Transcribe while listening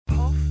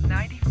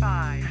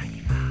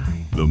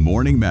The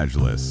Morning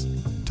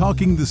Majlis,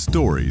 talking the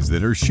stories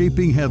that are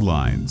shaping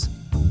headlines.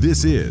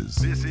 This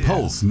is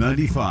Pulse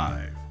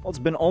 95. Well, it's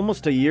been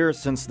almost a year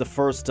since the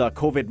first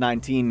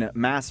COVID-19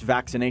 mass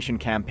vaccination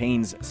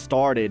campaigns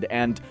started,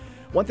 and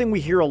one thing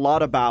we hear a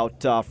lot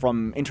about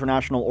from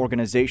international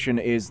organization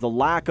is the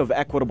lack of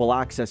equitable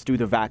access to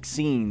the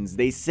vaccines.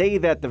 They say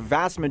that the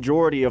vast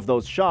majority of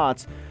those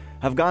shots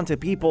have gone to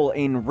people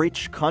in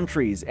rich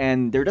countries,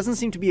 and there doesn't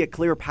seem to be a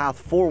clear path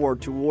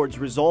forward towards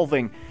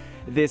resolving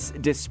this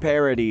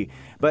disparity.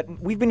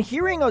 But we've been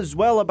hearing as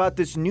well about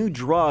this new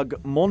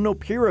drug,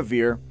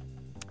 molnupiravir,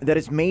 that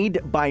is made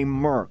by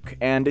Merck,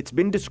 and it's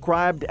been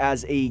described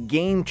as a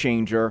game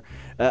changer,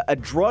 a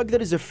drug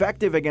that is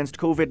effective against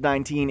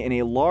COVID-19 in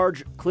a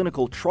large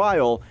clinical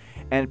trial,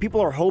 and people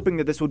are hoping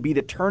that this would be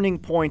the turning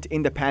point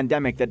in the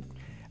pandemic, that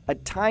a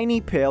tiny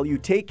pill, you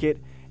take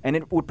it, and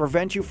it would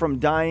prevent you from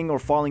dying or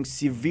falling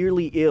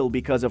severely ill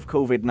because of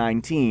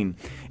COVID-19.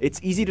 It's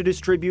easy to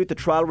distribute. The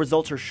trial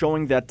results are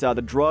showing that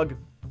the drug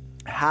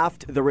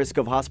halved the risk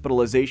of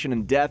hospitalization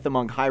and death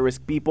among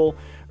high-risk people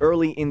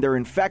early in their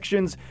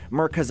infections.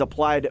 Merck has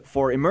applied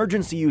for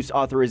emergency use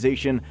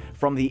authorization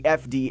from the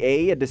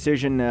FDA, a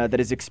decision that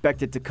is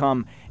expected to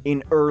come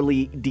in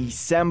early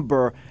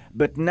December.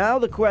 But now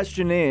the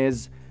question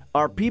is,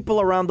 are people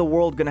around the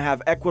world going to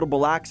have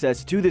equitable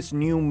access to this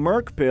new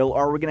Merck pill,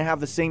 or are we going to have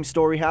the same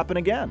story happen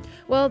again?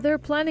 Well, they're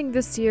planning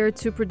this year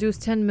to produce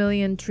 10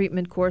 million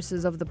treatment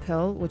courses of the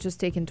pill, which is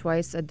taken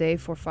twice a day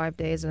for 5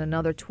 days, and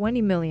another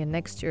 20 million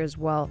next year as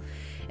well.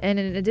 And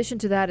in addition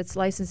to that, its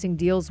licensing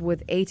deals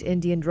with 8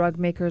 Indian drug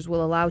makers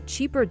will allow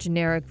cheaper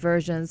generic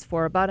versions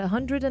for about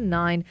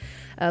 109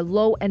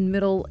 low and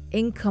middle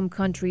income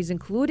countries,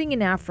 including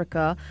in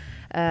Africa.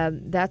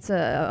 That's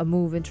a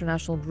move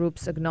international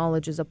groups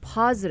acknowledge is a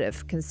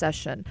positive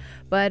concession.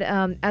 But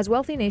as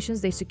wealthy nations,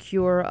 they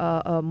secure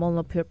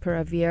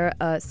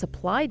molnupiravir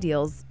supply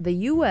deals. The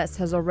U.S.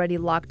 has already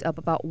locked up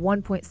about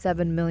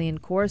 1.7 million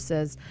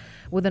courses,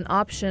 with an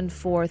option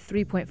for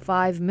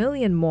 3.5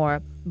 million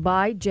more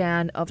by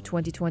Jan of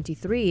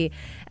 2023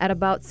 at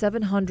about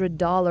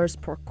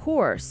 $700 per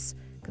course.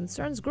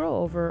 Concerns grow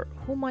over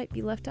who might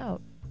be left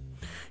out.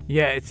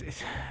 Yeah,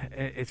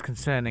 it's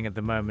concerning at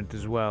the moment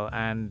as well,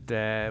 and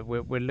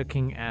we're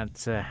looking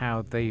at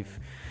how the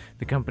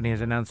company has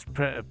announced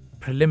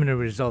preliminary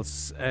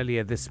results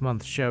earlier this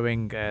month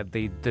showing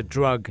the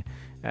drug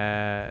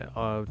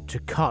to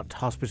cut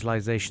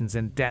hospitalizations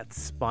and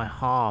deaths by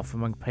half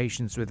among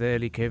patients with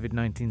early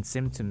COVID-19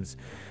 symptoms.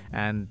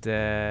 And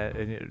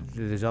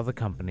there's other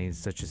companies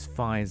such as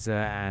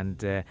Pfizer and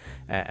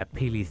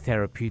Apelli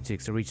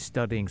Therapeutics are each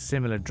studying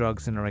similar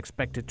drugs and are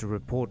expected to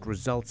report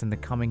results in the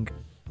coming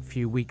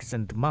few weeks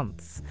and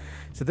months.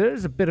 So there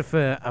is a bit of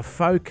a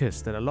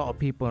focus that a lot of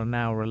people are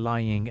now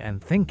relying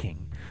and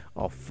thinking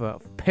of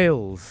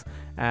pills,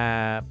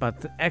 but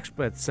the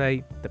experts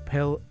say the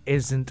pill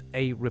isn't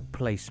a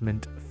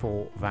replacement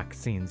for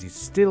vaccines. You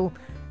still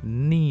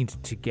need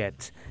to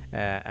get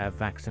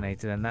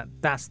vaccinated, and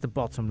that's the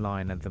bottom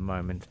line at the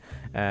moment.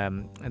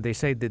 They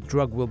say the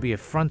drug will be a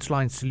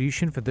frontline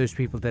solution for those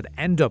people that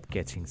end up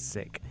getting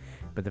sick,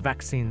 but the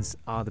vaccines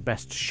are the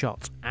best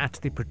shot at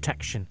the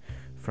protection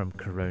from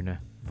coronavirus.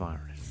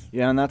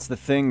 Yeah, and that's the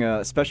thing,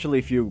 especially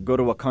if you go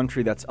to a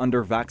country that's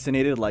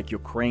under-vaccinated, like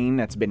Ukraine,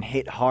 that's been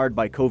hit hard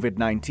by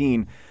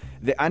COVID-19.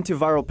 The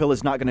antiviral pill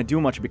is not going to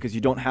do much because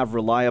you don't have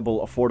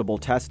reliable, affordable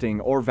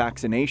testing or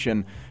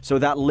vaccination. So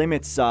that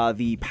limits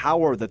the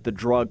power that the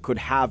drug could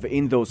have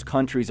in those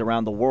countries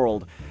around the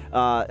world.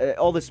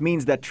 All this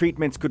means that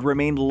treatments could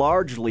remain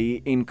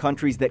largely in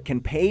countries that can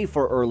pay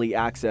for early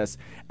access,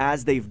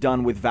 as they've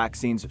done with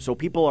vaccines. So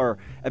people are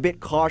a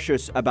bit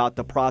cautious about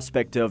the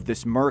prospect of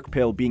this Merck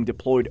pill being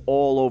deployed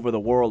all over the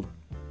world,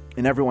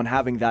 and everyone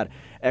having that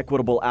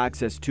equitable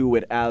access to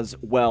it as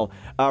well.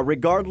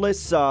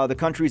 Regardless, the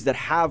countries that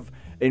have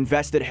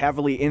invested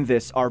heavily in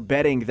this are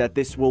betting that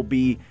this will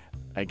be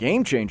a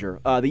game changer.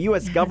 The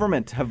U.S.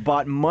 government have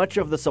bought much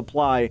of the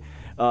supply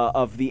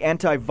of the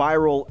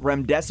antiviral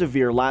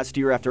remdesivir last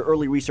year after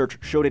early research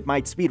showed it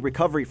might speed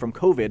recovery from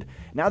COVID.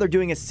 Now they're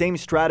doing a same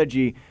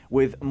strategy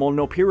with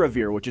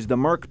molnupiravir, which is the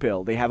Merck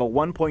pill. They have a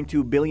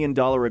 $1.2 billion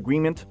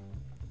agreement.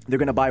 They're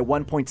going to buy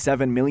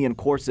 1.7 million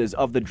courses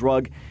of the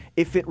drug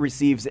if it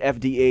receives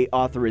FDA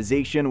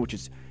authorization,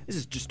 this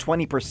is just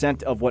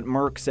 20% of what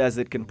Merck says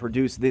it can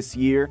produce this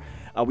year.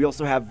 We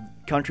also have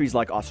countries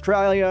like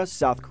Australia,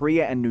 South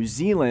Korea, and New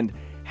Zealand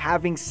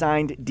having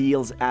signed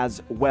deals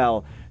as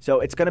well.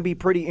 So it's going to be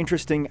pretty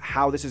interesting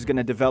how this is going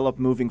to develop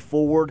moving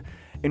forward.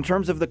 In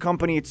terms of the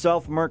company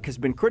itself, Merck has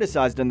been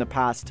criticized in the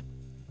past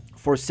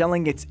for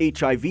selling its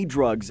HIV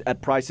drugs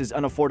at prices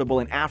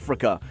unaffordable in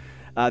Africa.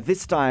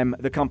 This time,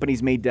 the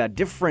company's made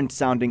different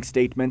sounding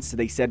statements.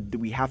 They said that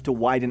we have to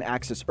widen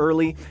access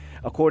early.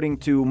 According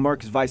to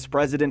Merck's Vice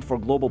President for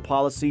Global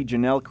Policy,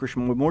 Janelle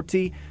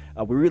Krishnamurthy,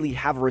 we really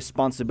have a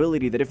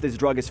responsibility that if this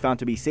drug is found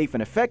to be safe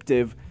and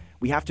effective,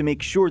 we have to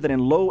make sure that in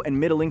low and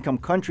middle income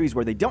countries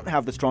where they don't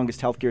have the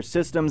strongest healthcare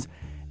systems,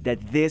 that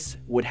this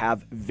would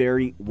have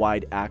very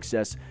wide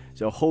access.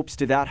 So hopes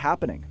to that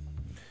happening.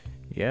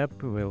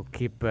 Yep, we'll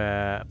keep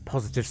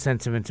positive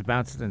sentiment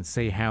about it and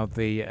see how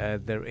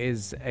there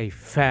is a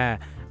fair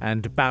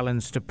and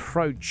balanced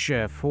approach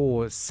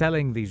for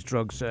selling these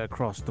drugs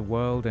across the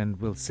world, and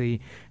we'll see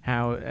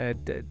how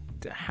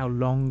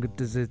long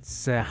does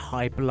its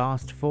hype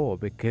last for,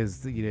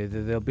 because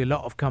there'll be a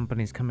lot of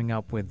companies coming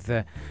up with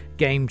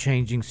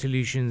game-changing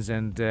solutions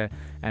and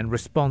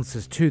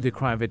responses to the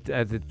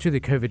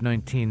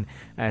COVID-19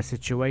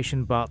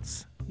 situation,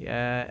 but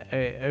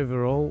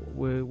overall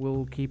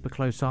we'll keep a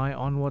close eye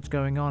on what's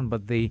going on.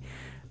 But the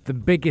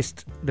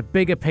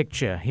bigger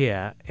picture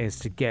here is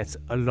to get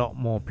a lot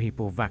more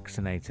people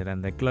vaccinated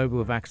and the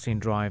global vaccine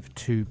drive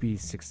to be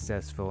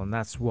successful, and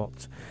that's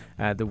what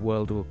the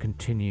world will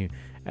continue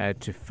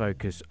to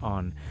focus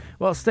on.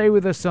 Well, stay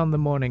with us on the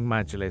Morning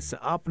Majlis.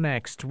 Up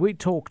next, we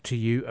talk to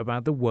you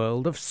about the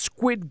world of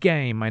Squid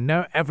Game. I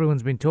know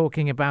everyone's been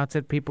talking about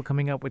it, people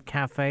coming up with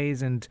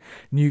cafes and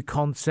new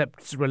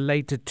concepts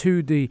related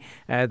to the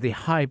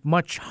hype,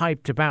 much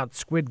hyped about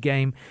Squid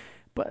Game.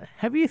 But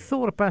have you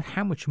thought about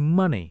how much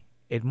money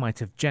it might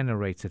have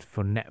generated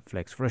for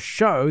Netflix, for a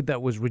show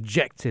that was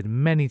rejected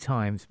many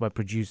times by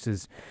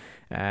producers,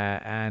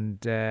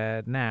 and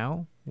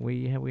now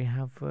we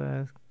have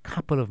a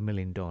couple of $1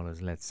 million,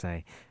 let's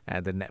say,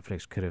 that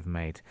Netflix could have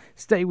made.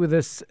 Stay with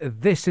us.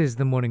 This is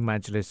the Morning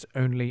Majlis,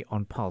 only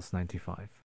on Pulse 95.